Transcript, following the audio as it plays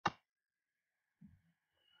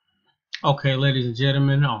Okay, ladies and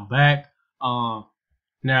gentlemen, I'm back. Now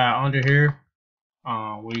under here,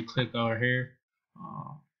 where you click over here,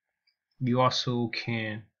 you also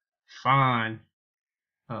can find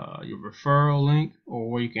your referral link,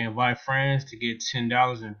 or where you can invite friends to get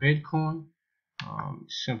 $10 in Bitcoin.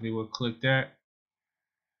 Simply will click that,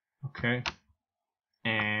 okay,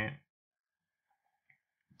 and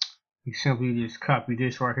you simply just copy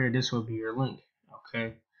this right here. This will be your link,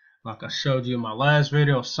 okay. Like I showed you in my last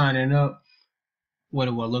video, signing up, what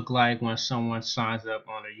it will look like when someone signs up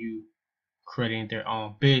under you creating their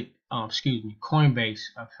own Coinbase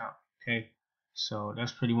account. Okay, so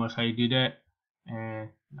that's pretty much how you do that. And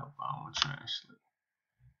no, I want to translate.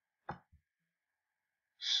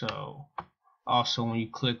 So also when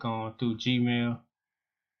you click on through Gmail,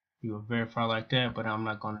 you will verify like that, but I'm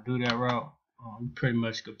not going to do that route. You pretty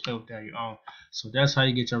much can play with that on your own. So that's how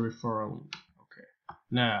you get your referral link. Okay,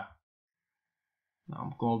 now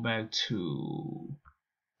I'm going back to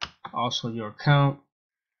also your account.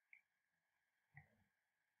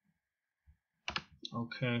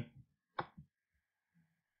 Okay,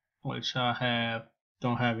 which I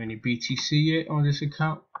don't have any BTC yet on this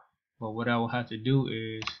account. But what I will have to do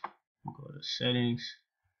is go to settings,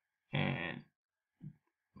 and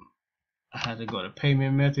I have to go to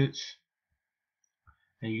payment methods,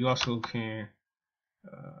 and you also can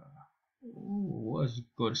let's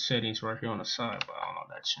go to settings right here on the side, but I don't know if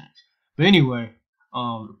that changed. But anyway,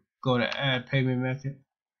 go to add payment method,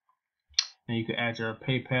 and you can add your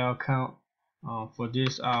PayPal account. For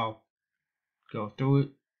this, I'll go through it.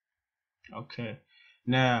 Okay,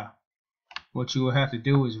 now what you will have to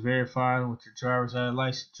do is verify with your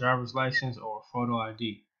driver's license or photo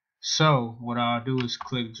ID. So what I'll do is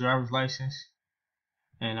click driver's license,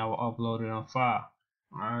 and I will upload it on file.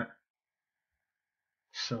 Alright.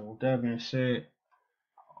 So with that being said,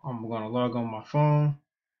 I'm gonna log on my phone,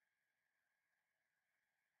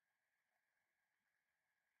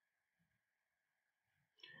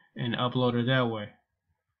 and upload it that way.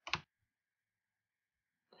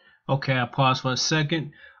 Okay, I paused for a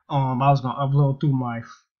second. I was gonna upload through my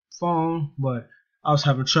phone, but I was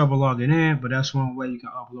having trouble logging in. But that's one way you can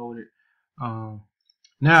upload it.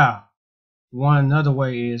 Now, one another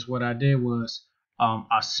way is what I did was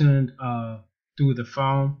I sent through the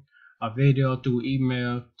phone a video through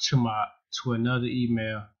email to another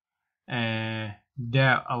email, and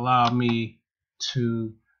that allowed me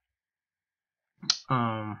to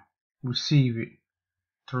receive it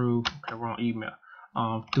through the wrong email,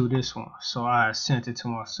 through this one. So I sent it to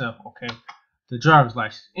myself. Okay, the driver's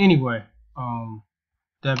license. Anyway,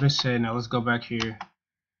 that being said, now let's go back here.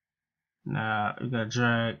 Now we gotta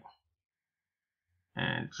drag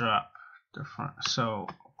and drop the front. So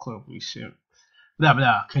click reset. Blah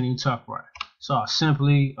blah. Can't even talk right. So I'll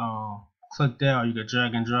simply click that, or you can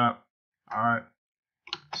drag and drop. Alright.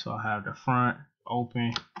 So I have the front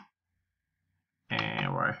open,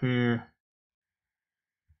 and right here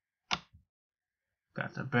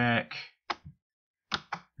got the back,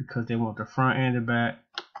 because they want the front and the back.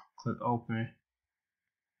 Click open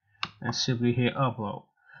and simply hit upload.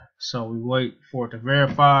 So we wait for it to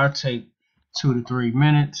verify. Take 2 to 3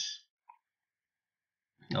 minutes.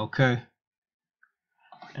 Okay,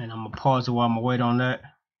 and I'm gonna pause it while I'm wait on that.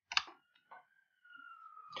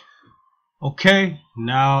 Okay,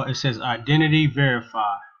 now it says identity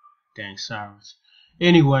verified. Dang, sirens.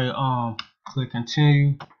 Anyway, click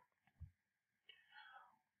continue.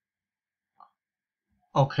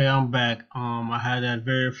 Okay, I'm back. I had that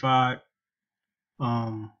verified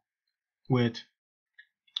with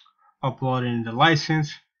uploading the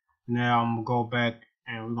license. Now I'm gonna go back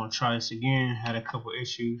and we're gonna try this again. Had a couple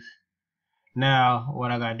issues. Now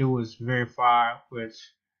what I gotta do is verify with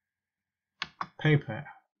PayPal.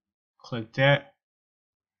 Click that.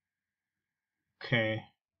 Okay,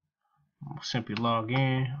 I'll simply log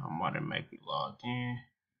in. I'm automatically logged in.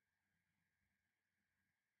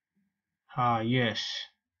 Yes,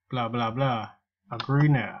 blah blah blah. Agree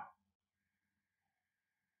now.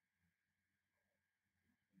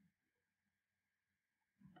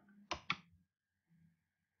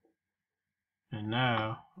 And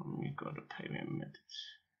now let me go to payment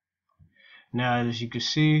methods. Now as you can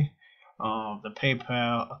see, the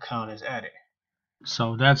PayPal account is added.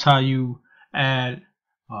 So that's how you add,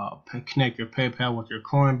 connect your PayPal with your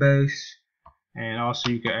Coinbase, and also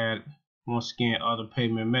you can add, once again, other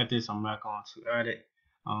payment methods. I'm not going to add it.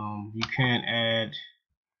 You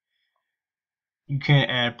can't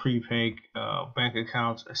add prepaid bank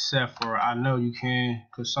accounts, except for, I know you can,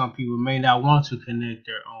 because some people may not want to connect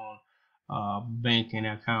their own banking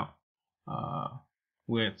account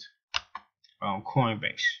with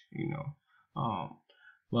Coinbase, you know.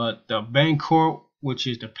 But the Bancorp, which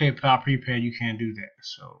is the PayPal prepaid, you can't do that.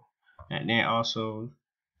 So, and then also,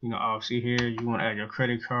 obviously here you want to add your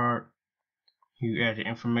credit card. You add your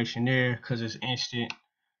information there because it's instant.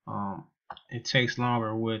 It takes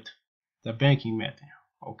longer with the banking method.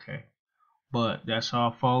 Okay, but that's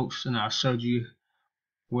all, folks. And I showed you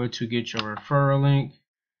where to get your referral link.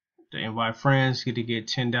 To invite friends, get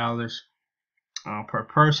 $10 per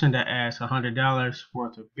person that adds $100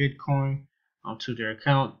 worth of Bitcoin to their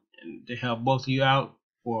account, and to help both of you out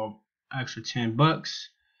for extra $10.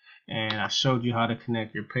 And I showed you how to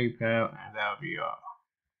connect your PayPal, and that'll be all.